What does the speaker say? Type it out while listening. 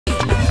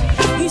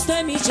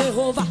Mr. Me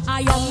Jehovah, I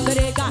am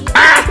the God.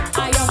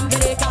 I am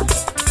the God.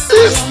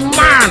 This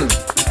man!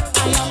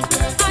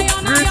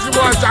 Rich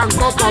boys and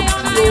go come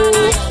to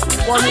you.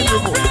 Funny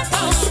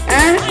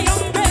people.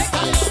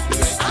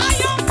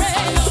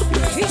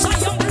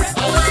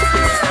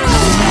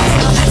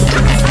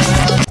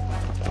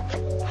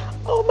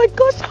 Oh my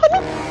gosh, honey!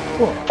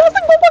 That's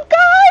the Gogo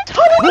guy!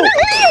 Honey, look at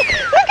him!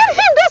 Look at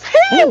him! That's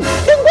him!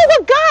 The Gogo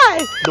guy!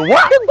 The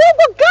what? The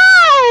Gogo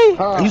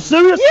guy! Are you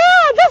serious?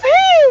 Yeah, that's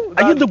him!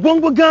 Are you the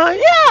Bongo guy?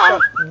 Yeah!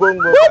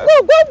 Bongo.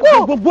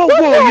 Bongo!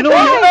 You know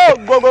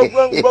what?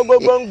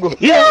 Bongo.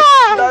 Yeah!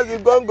 That's the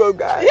Bongo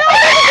guy. Yeah!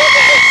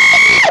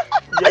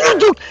 Are you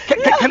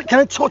joking? Can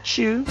I touch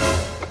you?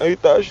 Can you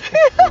touch?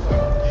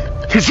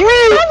 It's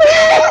real!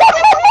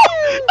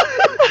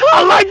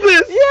 I like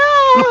this!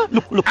 Yeah!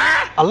 Look.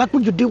 I like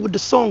what you did with the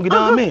song, you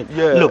know what I mean?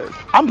 Yeah. Look,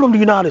 I'm from the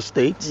United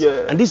States.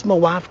 Yeah. And this is my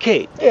wife,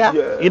 Kate. Yeah.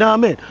 You know what I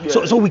mean?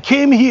 Yeah. So we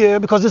came here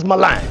because this is my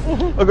land.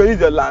 Okay, this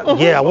is your land.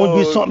 Yeah, I want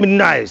to do something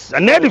nice.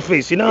 An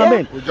edifice, you know what I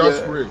mean? We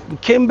just pray. We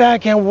came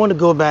back and we want to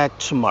go back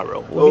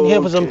tomorrow. We've been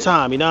here for some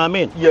time, you know what I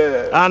mean?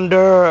 Yeah. And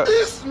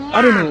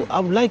I don't know, I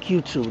would like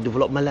you to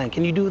develop my land.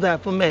 Can you do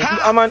that for me?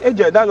 I'm an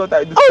agent, that's what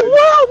I do. Oh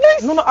wow,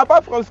 nice! No,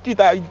 apart from skit,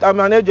 I'm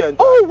an agent.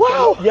 Oh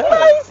wow, Yeah.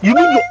 nice! You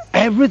mean you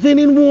everything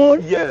in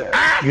one? Yeah.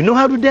 You know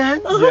how to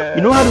dance? Yeah.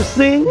 You know how to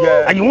sing?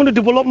 Yeah. And you want to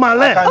develop my I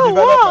land? can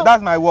develop. wow.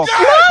 That's my work.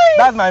 Nice.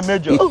 That's my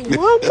major. Oh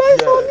wow,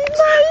 nice, honey,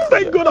 nice!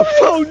 Thank God I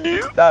found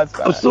you. That's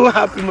I'm so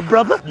happy, my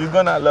brother. You're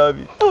gonna love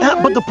it.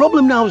 But the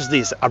problem now is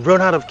this. I've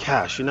run out of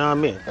cash, you know what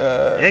I mean?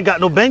 I ain't got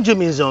no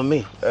Benjamins on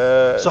me.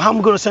 So how am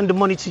I going to send the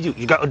money to you?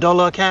 You got a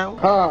dollar account?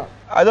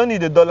 I don't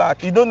need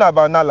 $1. You don't know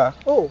about Nala.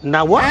 Oh.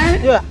 Now what?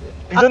 Yeah.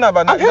 You don't know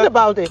about Nala. I've heard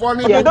about it.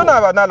 Okay, you don't know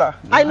about Nala.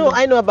 I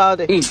know about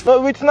it.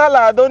 So with Nala,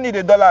 I don't need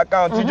 $1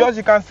 account.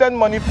 You can send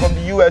money from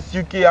the US,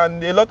 UK,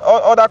 and a lot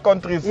of other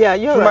countries Yeah,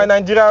 you're to my right.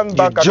 Nigerian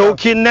bank account.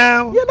 Joking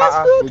now? Yeah, that's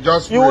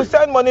good. You will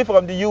send money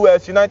from the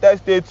US, United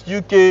States,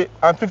 UK,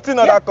 and 15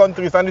 other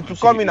countries, and it will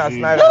come in as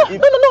naira.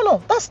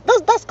 No.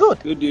 That's good.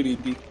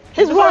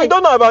 He's So right. you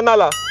don't know about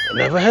Nala?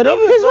 Never heard of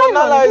it. He's right,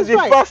 Nala honey, is he's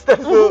the right.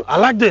 fastest. So, I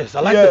like this.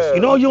 I like Yeah. this.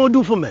 You know what you want to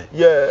do for me?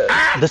 yeah,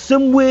 The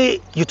same way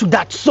you took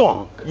that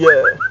song,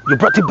 yeah, you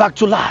brought it back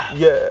to life.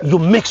 Yeah. You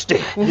mixed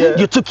it. Yeah.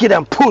 You took it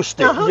and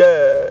pushed it.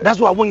 yeah. That's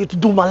what I want you to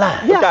do, my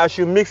line. Yeah. Okay, I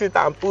should mix it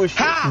and push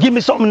it. Give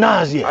me something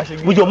nice here I should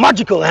give with your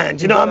magical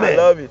hands. You know what I I mean?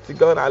 love it. You're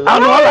gonna love I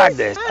know it. I like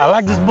this. I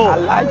like this boy. I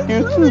like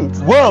you too.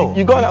 Whoa.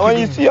 You gonna when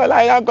you see your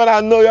line, you're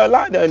gonna know your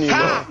line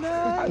anymore.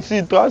 And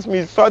see, trust me,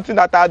 it's something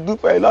that I do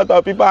for a lot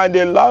of people and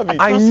they love it.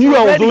 I knew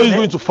I was always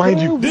going to find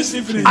you.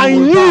 I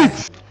knew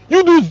it.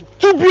 You do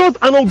stupious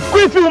and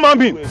ungrateful human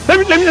being. Let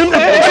me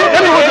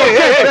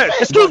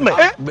Excuse me.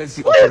 This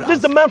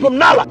is the man from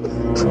Nala.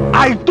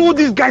 I told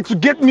this guy to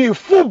get me a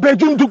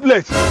 4-bedroom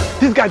duplex.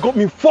 This guy got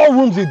me 4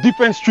 rooms in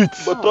different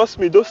streets. But trust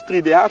me, those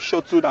streets, they have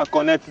shuttle that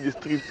connect the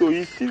street, so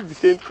it's still the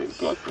same thing,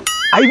 trust me.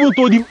 I even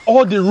told him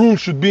all the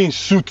rooms should be in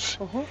suits.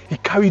 He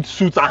carried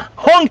suits and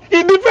hung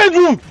in different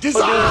rooms. But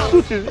the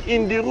suit is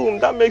in the room,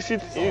 that makes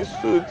it in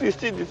suit, it's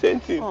still the same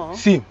thing.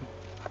 See,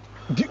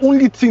 the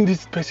only thing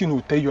this person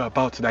will tell you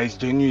about that is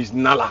genuine is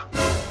Nala.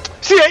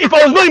 See, if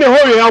I was not in a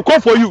hurry, I'll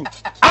come for you.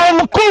 I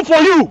will come for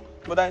you.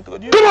 But I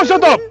introduced Come on,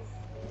 shut up.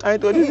 I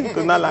introduced him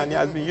to Nala and he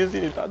has been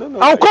using it. I don't know.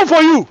 I'll come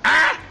for you.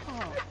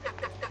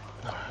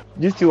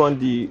 Do you still want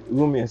the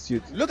room in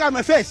suit? Look at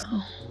my face.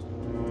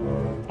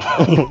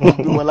 I've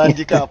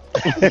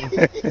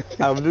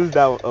lose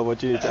that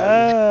opportunity.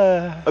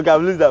 Okay,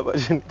 I've lose that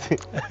opportunity.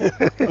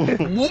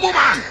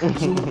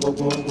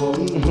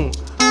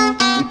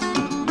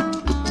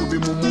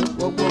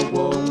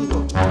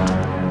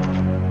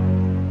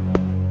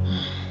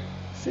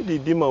 See the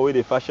demon with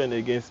the fashion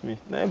against me.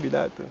 Now be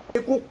that. 1,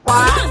 2, 3.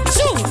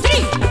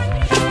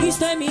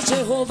 Mr. Me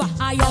Jehovah,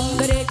 I am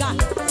the God.